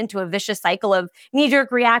locked into a vicious cycle of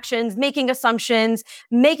knee-jerk reactions, making assumptions,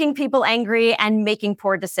 making people angry, and making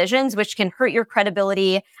poor decisions, which can hurt your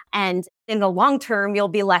credibility. And in the long term, you'll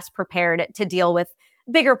be less prepared to deal with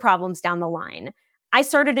bigger problems down the line. I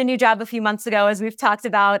started a new job a few months ago, as we've talked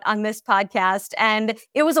about on this podcast, and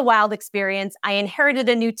it was a wild experience. I inherited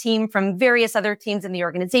a new team from various other teams in the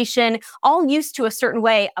organization, all used to a certain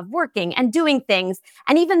way of working and doing things.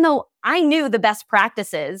 And even though I knew the best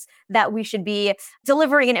practices that we should be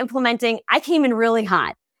delivering and implementing, I came in really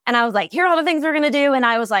hot. And I was like, here are all the things we're going to do. And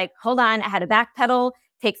I was like, hold on, I had to backpedal,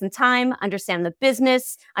 take some time, understand the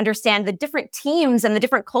business, understand the different teams and the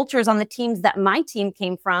different cultures on the teams that my team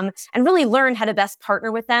came from, and really learn how to best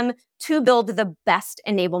partner with them to build the best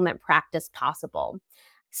enablement practice possible.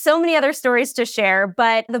 So many other stories to share,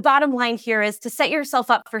 but the bottom line here is to set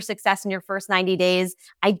yourself up for success in your first 90 days,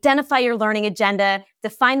 identify your learning agenda,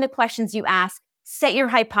 define the questions you ask, set your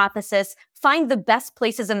hypothesis, find the best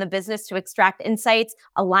places in the business to extract insights,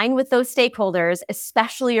 align with those stakeholders,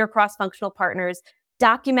 especially your cross-functional partners,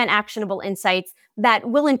 document actionable insights that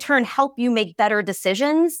will in turn help you make better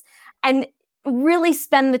decisions, and really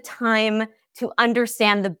spend the time to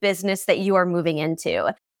understand the business that you are moving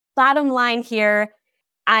into. Bottom line here,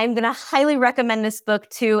 I'm going to highly recommend this book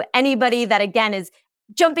to anybody that, again, is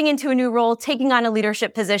jumping into a new role, taking on a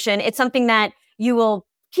leadership position. It's something that you will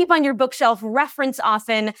keep on your bookshelf, reference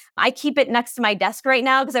often. I keep it next to my desk right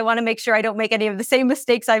now because I want to make sure I don't make any of the same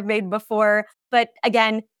mistakes I've made before. But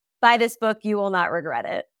again, buy this book, you will not regret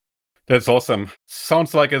it. That's awesome.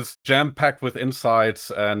 Sounds like it's jam-packed with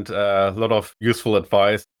insights and a lot of useful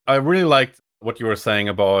advice. I really liked what you were saying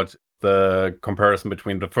about the comparison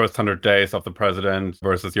between the first 100 days of the president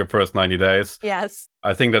versus your first 90 days. Yes.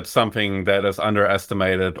 I think that's something that is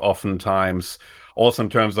underestimated oftentimes, also in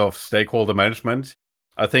terms of stakeholder management.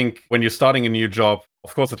 I think when you're starting a new job,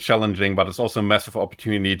 of course, it's challenging, but it's also a massive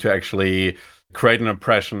opportunity to actually create an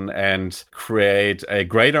impression and create a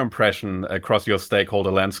greater impression across your stakeholder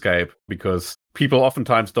landscape, because people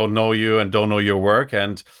oftentimes don't know you and don't know your work.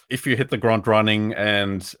 And if you hit the ground running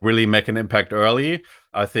and really make an impact early,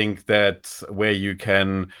 I think that's where you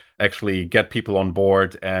can actually get people on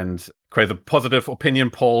board and create a positive opinion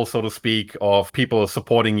poll, so to speak, of people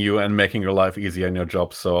supporting you and making your life easier in your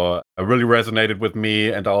job. So it really resonated with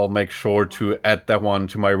me, and I'll make sure to add that one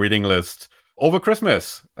to my reading list over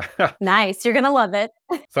Christmas. Nice. You're going to love it.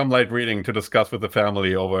 Some light reading to discuss with the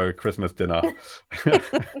family over Christmas dinner.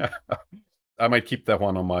 I might keep that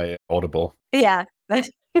one on my Audible. Yeah.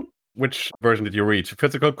 Which version did you read?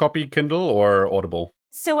 Physical copy, Kindle, or Audible?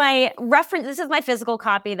 So I referenced, this is my physical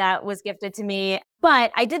copy that was gifted to me,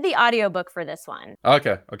 but I did the audiobook for this one.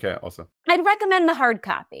 Okay, awesome. I'd recommend the hard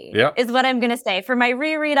copy, Yeah. is what I'm going to say. For my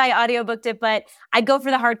reread, I audiobooked it, but I'd go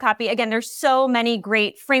for the hard copy. Again, there's so many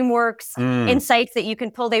great frameworks, insights that you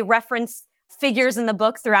can pull. They reference figures in the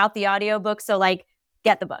book throughout the audiobook, so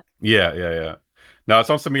get the book. Yeah. Now, it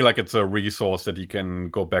sounds to me like it's a resource that you can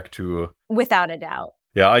go back to. Without a doubt.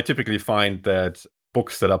 Yeah, I typically find that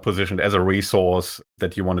books that are positioned as a resource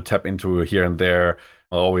that you want to tap into here and there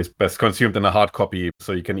are always best consumed in a hard copy,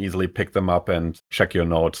 so you can easily pick them up and check your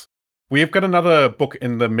notes. We've got another book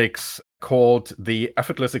in the mix called The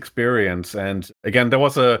Effortless Experience. And again, there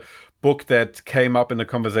was a book that came up in the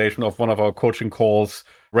conversation of one of our coaching calls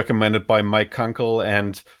recommended by Mike Kunkel.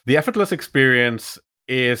 And The Effortless Experience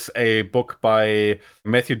is a book by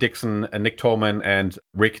Matthew Dixon, Nick Torman, and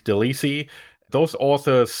Rick DeLisi. Those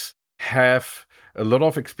authors have a lot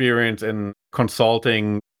of experience in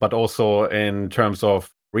consulting, but also in terms of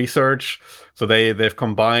research. So they've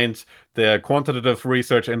combined their quantitative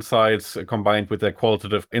research insights combined with their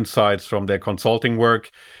qualitative insights from their consulting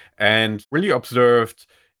work, and really observed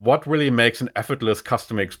what really makes an effortless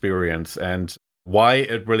customer experience and why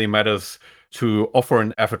it really matters to offer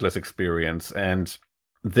an effortless experience. And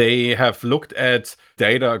they have looked at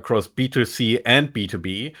data across B2C and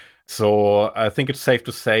B2B. So I think it's safe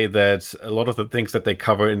to say that a lot of the things that they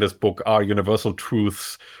cover in this book are universal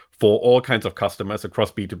truths for all kinds of customers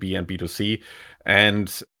across B2B and B2C.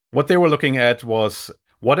 And what they were looking at was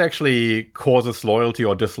what actually causes loyalty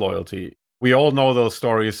or disloyalty. We all know those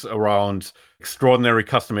stories around extraordinary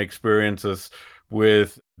customer experiences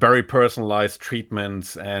with very personalized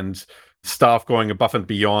treatments and staff going above and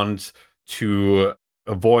beyond to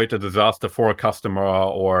avoid a disaster for a customer.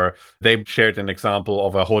 Or they shared an example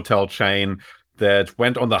of a hotel chain that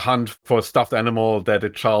went on the hunt for a stuffed animal that a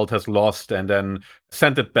child has lost and then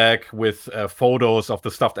sent it back with photos of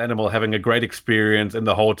the stuffed animal having a great experience in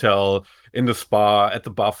the hotel, in the spa, at the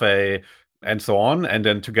buffet, and so on. And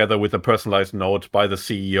then together with a personalized note by the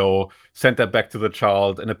CEO, sent that back to the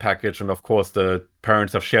child in a package. And of course, the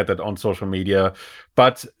parents have shared that on social media.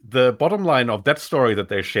 But the bottom line of that story that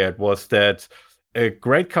they shared was that a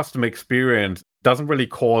great customer experience doesn't really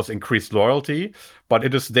cause increased loyalty, but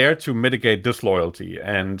it is there to mitigate disloyalty.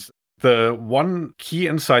 And the one key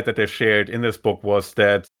insight that they shared in this book was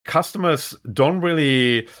that customers don't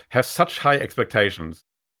really have such high expectations.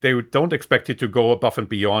 They don't expect you to go above and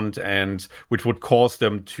beyond, and which would cause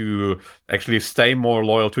them to actually stay more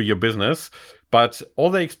loyal to your business. But all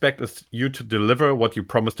they expect is you to deliver what you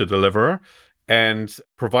promised to deliver and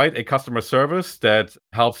provide a customer service that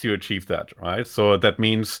helps you achieve that, right? So that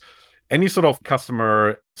means any sort of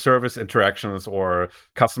customer service interactions or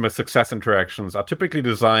customer success interactions are typically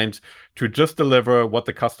designed to just deliver what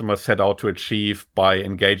the customer set out to achieve by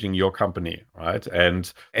engaging your company, right?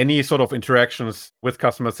 And any sort of interactions with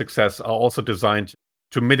customer success are also designed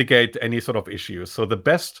to mitigate any sort of issues. So the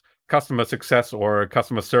best customer success or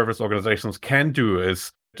customer service organizations can do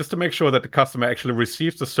is just to make sure that the customer actually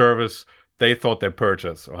receives the service they thought they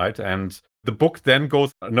purchased, right? And the book then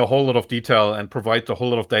goes in a whole lot of detail and provides a whole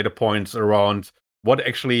lot of data points around what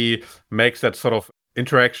actually makes that sort of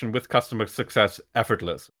interaction with customer success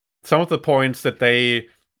effortless. Some of the points that they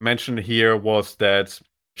mentioned here was that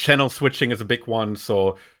channel switching is a big one.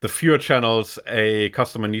 So the fewer channels a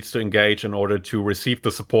customer needs to engage in order to receive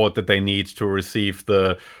the support that they need to receive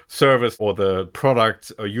the service or the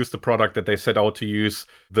product or use the product that they set out to use,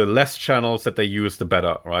 the less channels that they use, the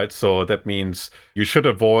better, right? So that means you should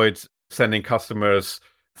avoid sending customers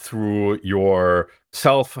through your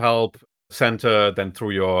self-help center, then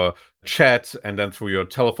through your chat, and then through your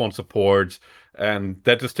telephone support. And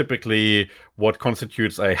that is typically what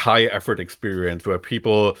constitutes a high effort experience where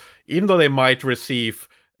people, even though they might receive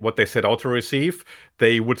what they set out to receive,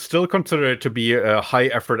 they would still consider it to be a high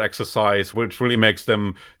effort exercise, which really makes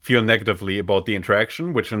them feel negatively about the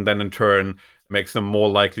interaction, which then in turn makes them more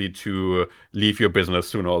likely to leave your business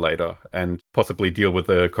sooner or later and possibly deal with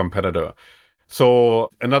a competitor. So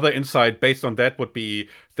another insight based on that would be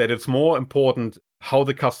that it's more important how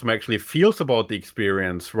the customer actually feels about the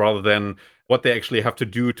experience rather than what they actually have to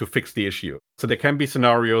do to fix the issue. So there can be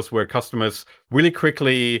scenarios where customers really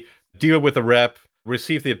quickly deal with the rep,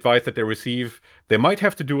 receive the advice that they receive. They might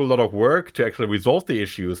have to do a lot of work to actually resolve the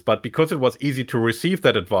issues, but because it was easy to receive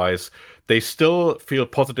that advice, they still feel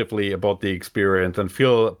positively about the experience and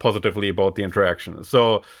feel positively about the interaction.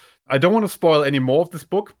 So I don't want to spoil any more of this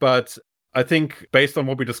book, but I think based on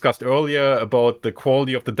what we discussed earlier about the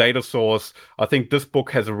quality of the data source, I think this book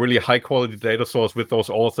has a really high quality data source with those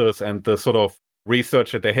authors and the sort of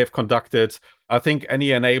research that they have conducted. I think any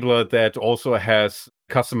enabler that also has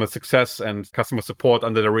customer success and customer support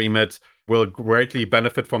under the remit will greatly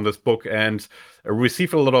benefit from this book and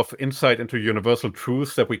receive a lot of insight into universal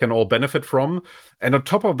truths that we can all benefit from. And on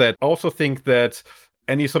top of that, I also think that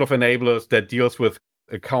any sort of enablers that deals with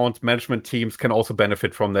account management teams can also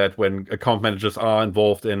benefit from that when account managers are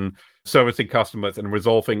involved in servicing customers and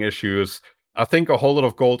resolving issues. I think a whole lot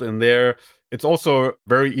of gold in there. It's also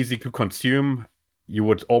very easy to consume. You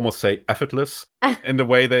would almost say effortless in the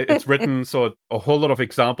way that it's written. So a whole lot of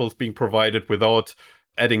examples being provided without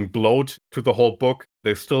adding bloat to the whole book.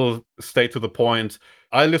 They still stay to the point.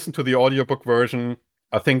 I listened to the audiobook version.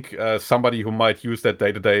 I think somebody who might use that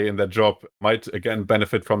day-to-day in their job might, again,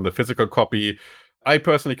 benefit from the physical copy. I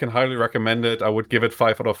personally can highly recommend it. I would give it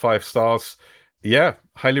 5 out of 5 stars. Yeah,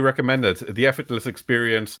 highly recommend it. The Effortless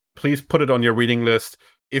Experience. Please put it on your reading list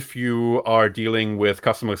if you are dealing with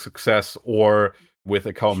customer success or with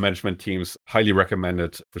account management teams. Highly recommend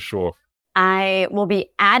it for sure. I will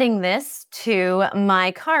be adding this to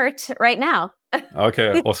my cart right now.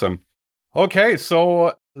 Okay, awesome. Okay,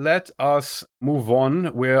 so let us move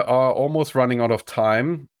on. We are almost running out of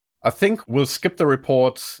time. I think we'll skip the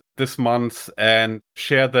reports this month and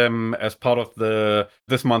share them as part of the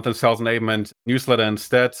This Month in Sales Enablement newsletter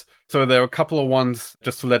instead. So there are a couple of ones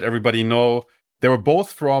just to let everybody know. They were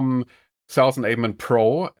both from Sales Enablement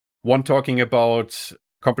Pro, one talking about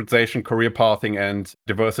compensation, career pathing, and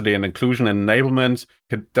diversity and inclusion and enablement.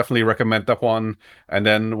 Could definitely recommend that one. And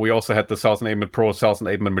then we also had the Sales Enablement Pro Sales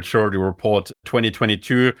Enablement Maturity Report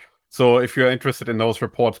 2022. So if you're interested in those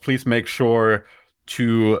reports, please make sure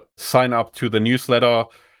to sign up to the newsletter.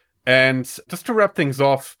 And just to wrap things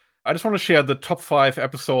off, I just want to share the top 5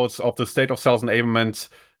 episodes of the State of Sales Enablement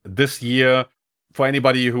this year. For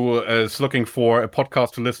anybody who is looking for a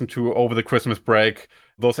podcast to listen to over the Christmas break,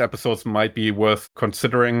 those episodes might be worth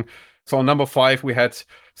considering. So on number 5, we had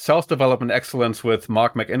Sales Development Excellence with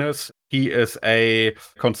Mark McInnes. He is a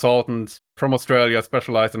consultant from Australia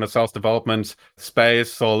specialized in the sales development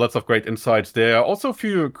space. So lots of great insights there. Also a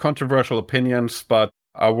few controversial opinions, but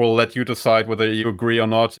I will let you decide whether you agree or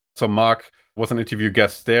not. So Mark was an interview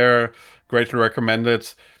guest there. Greatly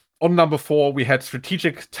recommended. On number 4, we had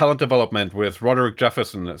Strategic Talent Development with Roderick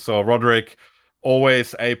Jefferson. So Roderick,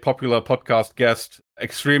 always a popular podcast guest,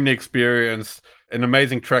 extremely experienced, an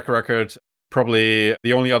amazing track record. Probably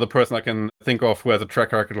the only other person I can think of who has a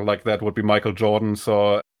track record like that would be Michael Jordan.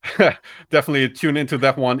 So definitely tune into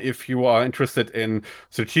that one if you are interested in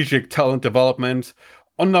strategic talent development.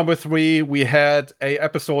 On number 3, we had a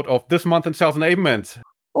episode of This Month in Sales Enablement.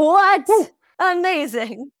 What? Woo!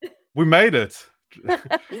 Amazing. We made it.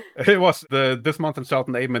 It was the This Month in Sales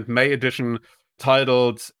Enablement May edition,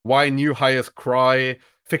 titled Why New Hires Cry,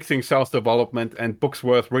 Fixing Sales Development and Books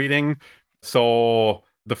Worth Reading. So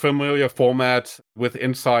the familiar format with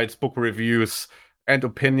insights, book reviews, and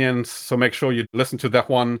opinions. So make sure you listen to that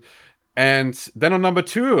one. And then on number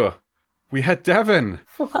 2, we had Devin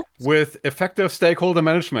with Effective Stakeholder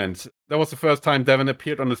Management. That was the first time Devin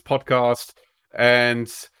appeared on this podcast.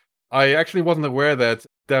 And I actually wasn't aware that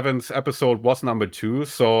Devin's episode was number 2,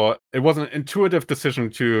 so it was an intuitive decision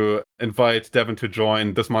to invite Devin to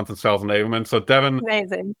join This Month in Sales Enablement. So Devin,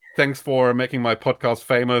 amazing. Thanks for making my podcast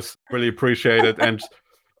famous. Really appreciate it. And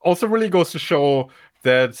also really goes to show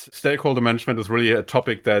that stakeholder management is really a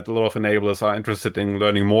topic that a lot of enablers are interested in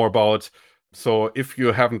learning more about. So if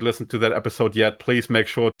you haven't listened to that episode yet, please make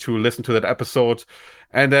sure to listen to that episode.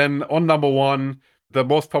 And then on number 1, the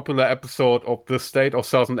most popular episode of the State of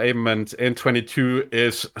Sales Enablement in 22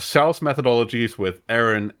 is Sales Methodologies with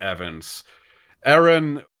Aaron Evans.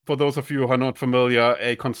 Aaron, for those of you who are not familiar,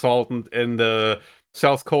 a consultant in the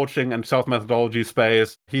sales coaching and sales methodology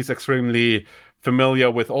space. He's extremely familiar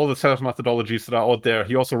with all the sales methodologies that are out there.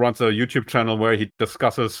 He also runs a YouTube channel where he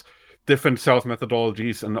discusses different sales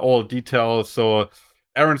methodologies in all details. So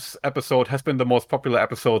Aaron's episode has been the most popular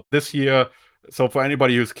episode this year. So for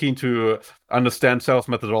anybody who's keen to understand sales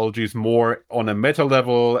methodologies more on a meta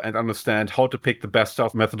level and understand how to pick the best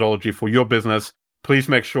sales methodology for your business, please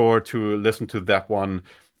make sure to listen to that one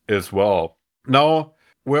as well. Now,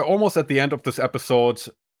 we're almost at the end of this episode.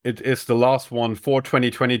 It is the last one for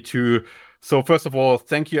 2022. So first of all,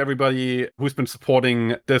 thank you everybody who's been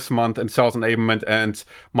supporting this month in Sales Enablement and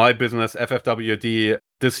my business, FFWD,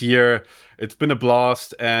 this year. It's been a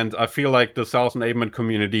blast, and I feel like the Sales Enablement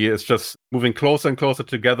community is just moving closer and closer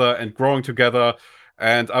together and growing together.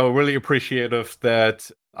 And I'm really appreciative that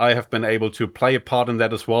I have been able to play a part in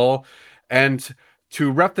that as well. And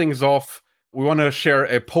to wrap things off, we want to share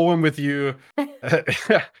a poem with you,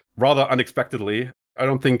 rather unexpectedly. I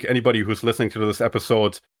don't think anybody who's listening to this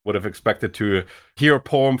episode would have expected to hear a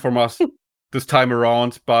poem from us this time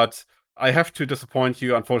around, but I have to disappoint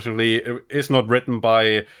you. Unfortunately, it is not written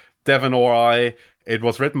by Devin or I. It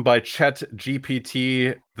was written by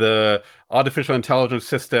ChatGPT, the artificial intelligence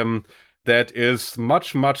system that is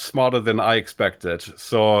much, much smarter than I expected.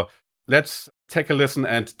 So let's take a listen,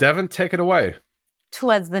 and Devin, take it away.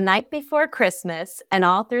 'Twas the night before Christmas, and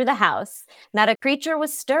all through the house, not a creature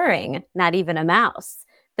was stirring, not even a mouse.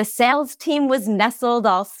 The sales team was nestled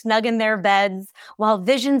all snug in their beds, while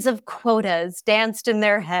visions of quotas danced in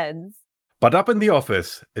their heads. But up in the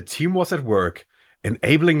office, a team was at work,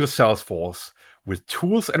 enabling the sales force with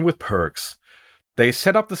tools and with perks. They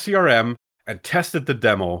set up the CRM and tested the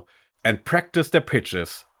demo and practiced their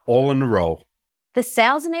pitches all in a row. The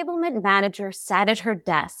sales enablement manager sat at her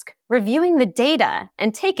desk, reviewing the data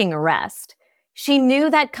and taking a rest. She knew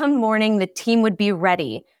that come morning the team would be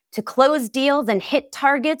ready to close deals and hit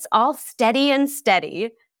targets all steady and steady.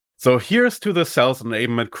 So here's to the sales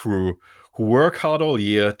enablement crew who work hard all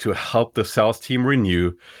year to help the sales team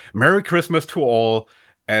renew. Merry Christmas to all,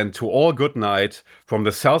 and to all good night from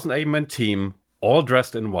the sales enablement team, all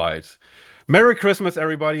dressed in white. Merry Christmas,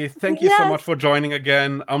 everybody. Thank you so much for joining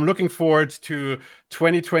again. I'm looking forward to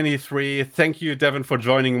 2023. Thank you, Devin, for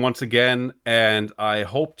joining once again, and I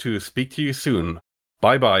hope to speak to you soon.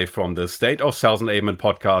 Bye-bye from the State of Sales Enablement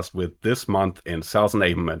podcast with This Month in Sales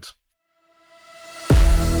Enablement.